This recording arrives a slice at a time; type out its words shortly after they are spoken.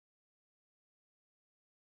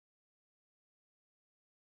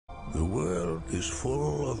The world is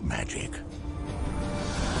full of magic.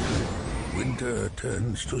 Winter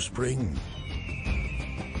turns to spring.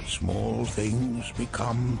 Small things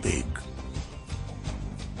become big.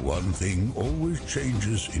 One thing always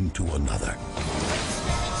changes into another.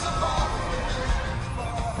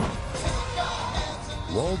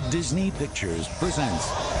 Walt Disney Pictures presents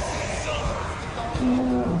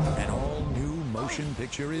an all-new motion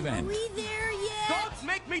picture event. Are we there yet? Don't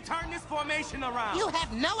make me turn this formation around! You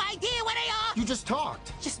have no idea where they are! You just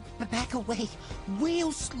talked. Just back away,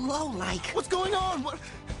 real slow like. What's going on? What?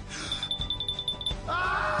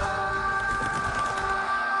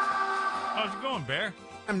 How's it going, Bear?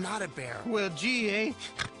 I'm not a bear. Well, gee, eh?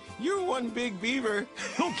 You're one big beaver.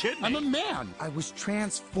 No kidding. I'm a man. I was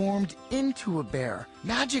transformed into a bear,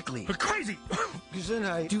 magically. But crazy!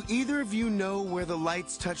 Do either of you know where the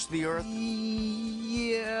lights touch the earth?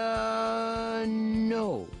 Yeah,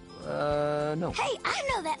 no. No. Hey, I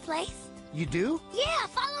know that place. You do? Yeah,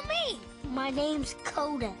 follow me. My name's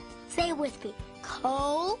Coda. Say it with me.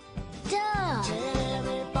 Coda.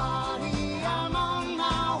 Everybody, I'm on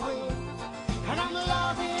my way, and I'm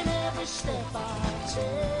loving every step I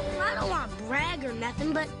take. I don't want to brag or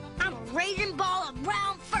nothing, but I'm a raging ball of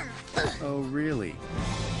brown fur. Oh, really?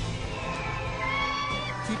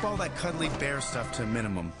 Keep all that cuddly bear stuff to a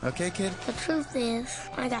minimum, okay, kid? The truth is,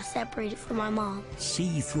 I got separated from my mom.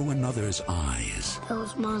 See through another's eyes.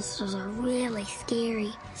 Those monsters are really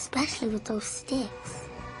scary, especially with those sticks.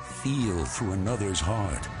 Feel through another's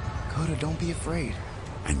heart. Coda, don't be afraid.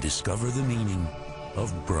 And discover the meaning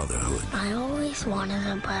of brotherhood. I always wanted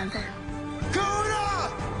a brother. Coda!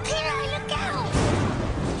 Peter, look out!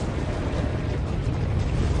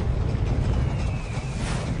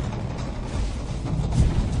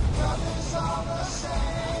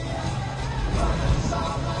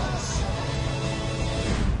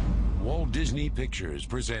 Walt Disney Pictures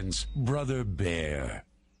presents Brother Bear.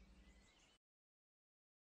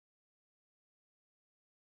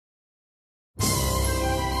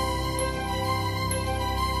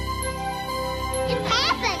 It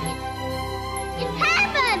happened! It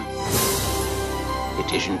happened!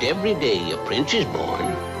 It isn't every day a prince is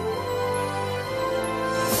born.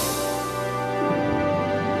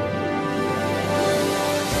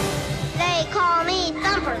 They call me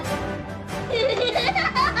Thumper.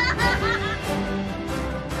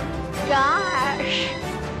 Gosh.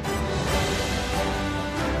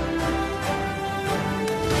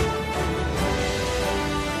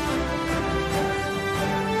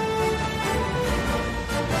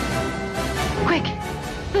 Quick!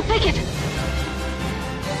 The thicket!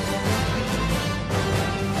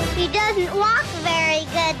 He doesn't walk very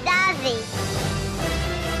good, does he?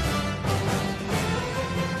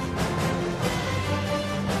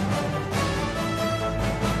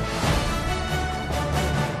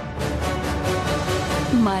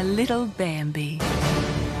 My little Bambi.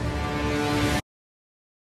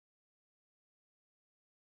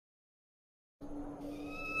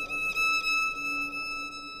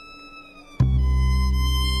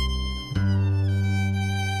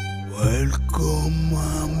 Welcome,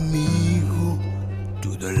 amigo, to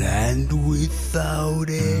the land without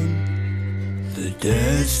end. The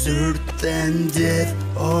desert and death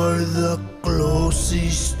are the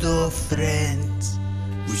closest of friends.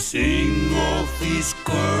 We sing of his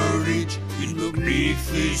courage, his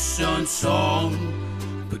magnificent song.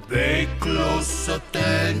 But pay close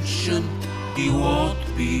attention, he won't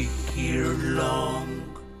be here long.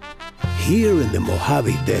 Here in the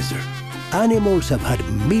Mojave Desert, animals have had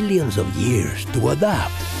millions of years to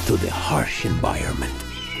adapt to the harsh environment.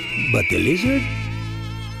 But the lizard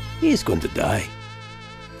is going to die.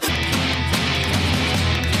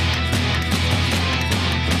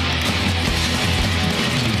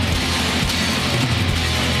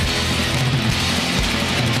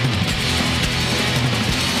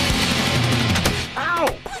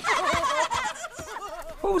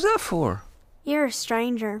 What was that for? You're a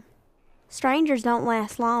stranger. Strangers don't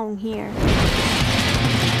last long here.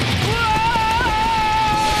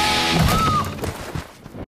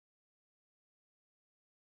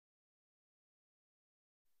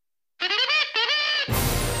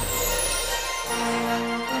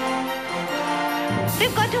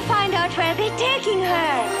 We've got to find out where they're taking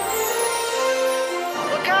her.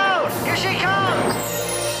 Look out! Here she comes!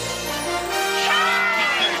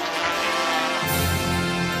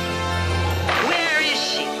 Where is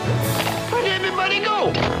she? Where'd everybody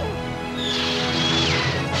go?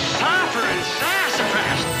 Harper and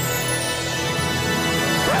Sassafras!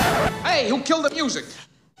 Hey, who killed the music?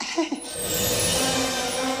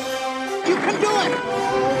 You can do it!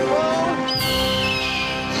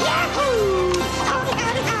 Yahoo!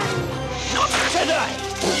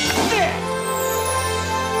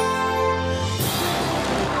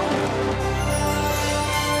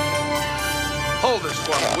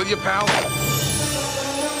 pal.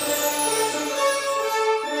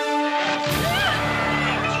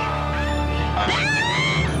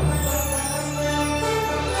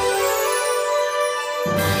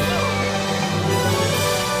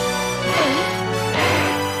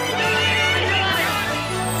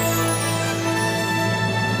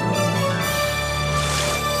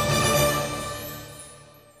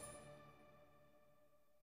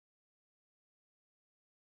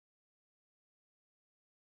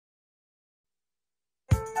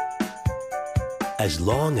 As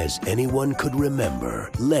long as anyone could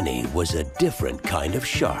remember, Lenny was a different kind of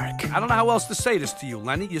shark. I don't know how else to say this to you,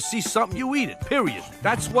 Lenny. You see something, you eat it, period.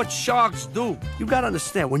 That's what sharks do. You gotta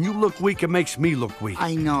understand, when you look weak, it makes me look weak.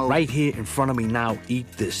 I know. Right here in front of me now, eat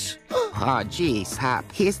this. Oh, geez, Hop.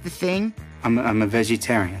 Here's the thing. I'm a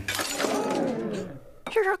vegetarian.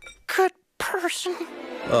 You're a good person.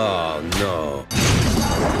 Oh, no.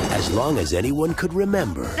 As long as anyone could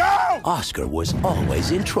remember, Oscar was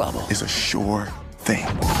always in trouble. It's a sure thing.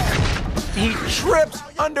 He trips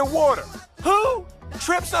underwater. Who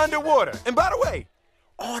trips underwater? And by the way,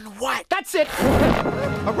 on what? That's it.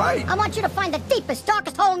 All right. I want you to find the deepest,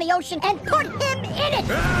 darkest hole in the ocean and put him in it.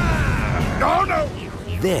 No, no.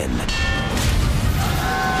 Then,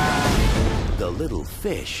 the little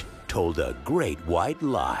fish told a great white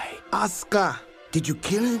lie. Oscar, did you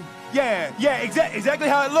kill him? Yeah, exactly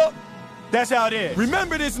how it looked. That's how it is.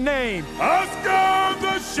 Remember this name. Oscar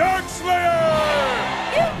the Shark Slayer!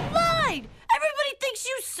 You lied! Everybody thinks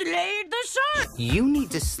you slayed the shark! You need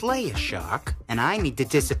to slay a shark, and I need to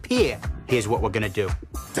disappear. Here's what we're gonna do.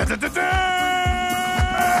 Oh,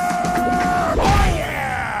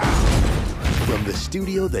 yeah! From the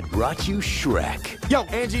studio that brought you Shrek. Yo,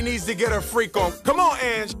 Angie needs to get her freak on. Come on,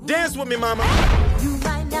 Ange. Dance with me, mama. You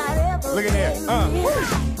might not ever Look at that.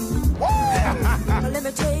 Let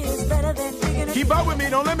me tell you, it's better than digging. Keep up with me.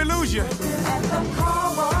 Don't let me lose you.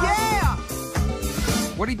 Yeah!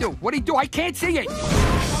 What'd he do? What'd he do? I can't see it.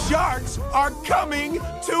 Sharks are coming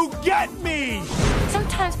to get me.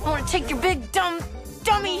 Sometimes I want to take your big,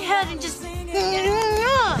 dummy head and just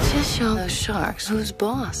show those sharks who's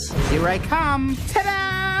boss. Here I come.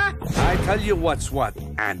 Ta-da! I tell you what's what.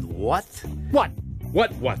 And what? What? What?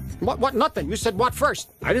 What? Nothing. You said what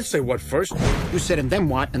first? I didn't say what first. You said and then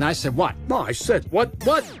what, and I said what? No, I said what?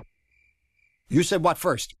 You said what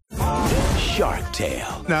first? Shark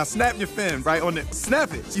Tale. Now snap your fin right on it.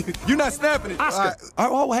 Snap it. You're not snapping it. Oscar.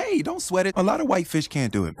 Oh, hey, don't sweat it. A lot of white fish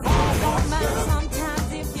can't do it.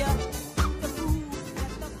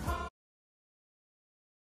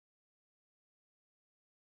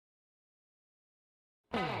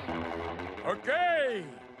 Okay.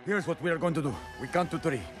 Here's what we are going to do. We count to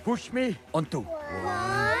 3. Push me on 2.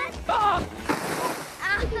 What?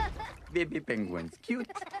 Baby penguins, cute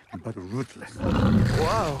but ruthless.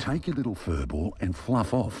 Whoa. Take your little fur ball and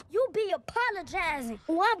fluff off. You be apologizing,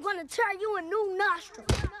 or I'm gonna try you a new nostril.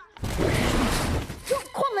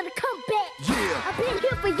 Don't call it a comeback. Yeah. I've been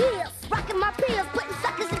here for years, rocking my pills, putting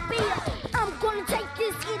suckers in fear. I'm gonna take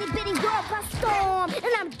this itty bitty world by storm,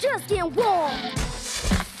 and I'm just getting warm.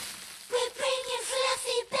 We're bringing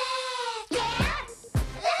Fluffy back. Yeah.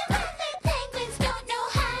 Little penguins don't know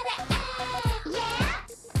how to act. Yeah.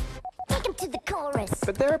 Take him to the chorus.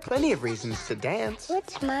 But there are plenty of reasons to dance.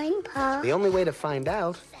 What's mine, Pa? The only way to find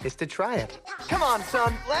out is to try it. Come on,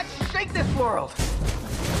 son. Let's shake this world.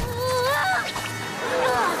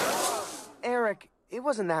 Eric, it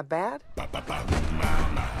wasn't that bad. A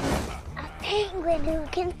penguin who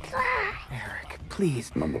can fly. Eric,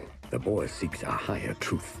 please. Mumble. The boy seeks a higher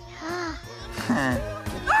truth.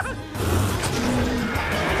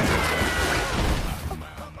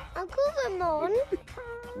 Uncle Ramon,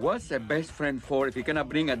 What's a best friend for if he cannot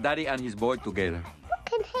bring a daddy and his boy together? what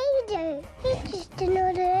can he do? He's just an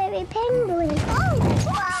ordinary penguin.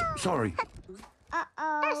 Oh! Sorry.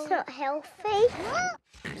 Uh-oh. That's not healthy.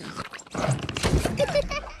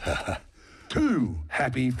 Two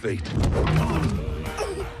happy feet.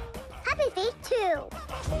 Happy feet too.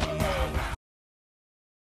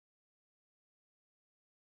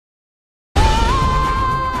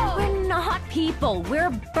 We're not people. We're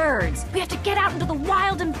birds. We have to get out into the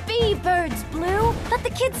wild and be birds, Blue. Let the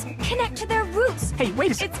kids connect to their roots. Hey,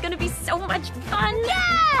 wait a second. It's gonna be so much fun.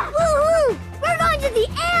 Yeah! Woo-hoo! We're going to the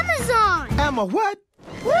Amazon! Emma, what?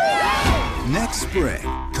 Next spring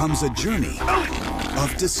comes a journey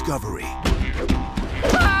of discovery.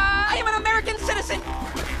 I am an American citizen.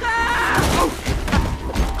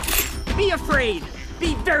 Be afraid.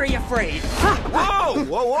 Be very afraid.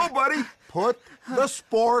 Whoa, buddy. Put the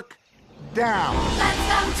spork down. Let's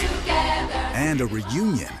come together. And a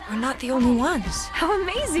reunion We're not the only ones. How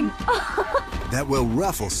amazing. that will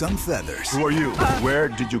ruffle some feathers. Who are you? Where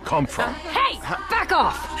did you come from? Hey, back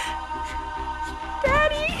off.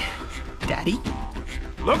 Daddy. Daddy?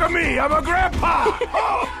 Look at me, I'm a grandpa!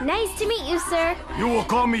 Nice to meet you, sir. You will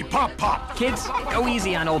call me Pop Pop. Kids, go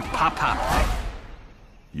easy on old Pop Pop.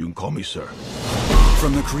 You can call me sir.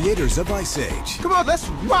 From the creators of Ice Age. Come on, let's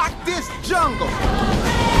rock this jungle.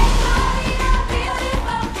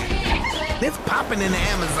 It's popping in the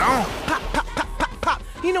Amazon. Pop, pop, pop, pop, pop.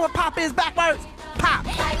 You know what pop is backwards? Pop.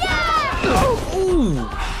 Yeah! Ooh.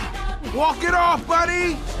 Walk it off,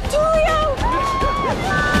 buddy.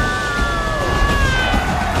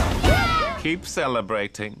 Keep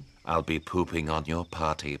celebrating. I'll be pooping on your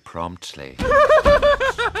party promptly.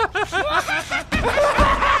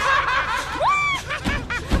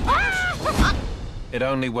 It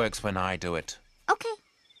only works when I do it. Okay.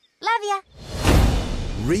 Love ya.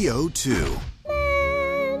 Rio 2.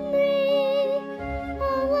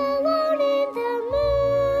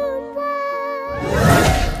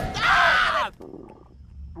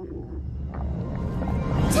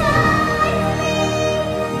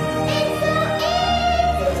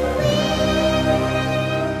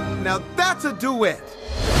 Now that's a duet.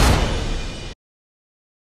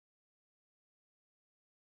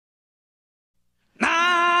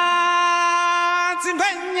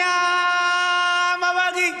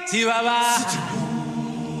 We are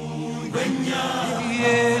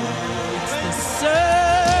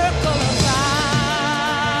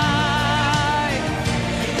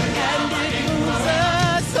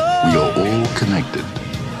all connected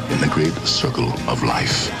in the great circle of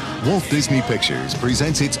life. Walt Disney Pictures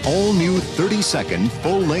presents its all-new 30-second,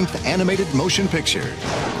 full-length animated motion picture,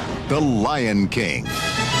 The Lion King.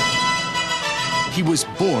 He was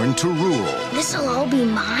born to rule. This'll all be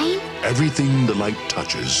mine? Everything the light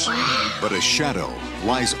touches. Wow. But a shadow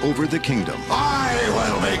lies over the kingdom. I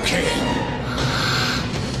will be king.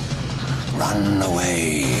 Run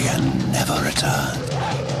away and never return.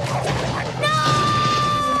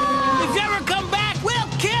 If you ever come back, we'll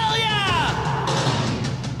kill ya!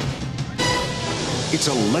 It's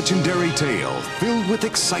a legendary tale filled with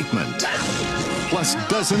excitement, plus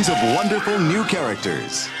dozens of wonderful new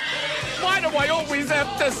characters. Why do I always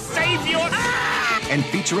have to save you? And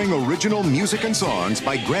featuring original music and songs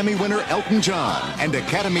by Grammy winner Elton John and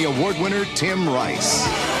Academy Award winner Tim Rice.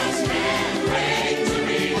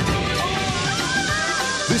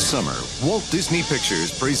 This summer, Walt Disney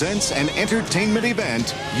Pictures presents an entertainment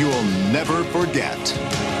event you'll never forget.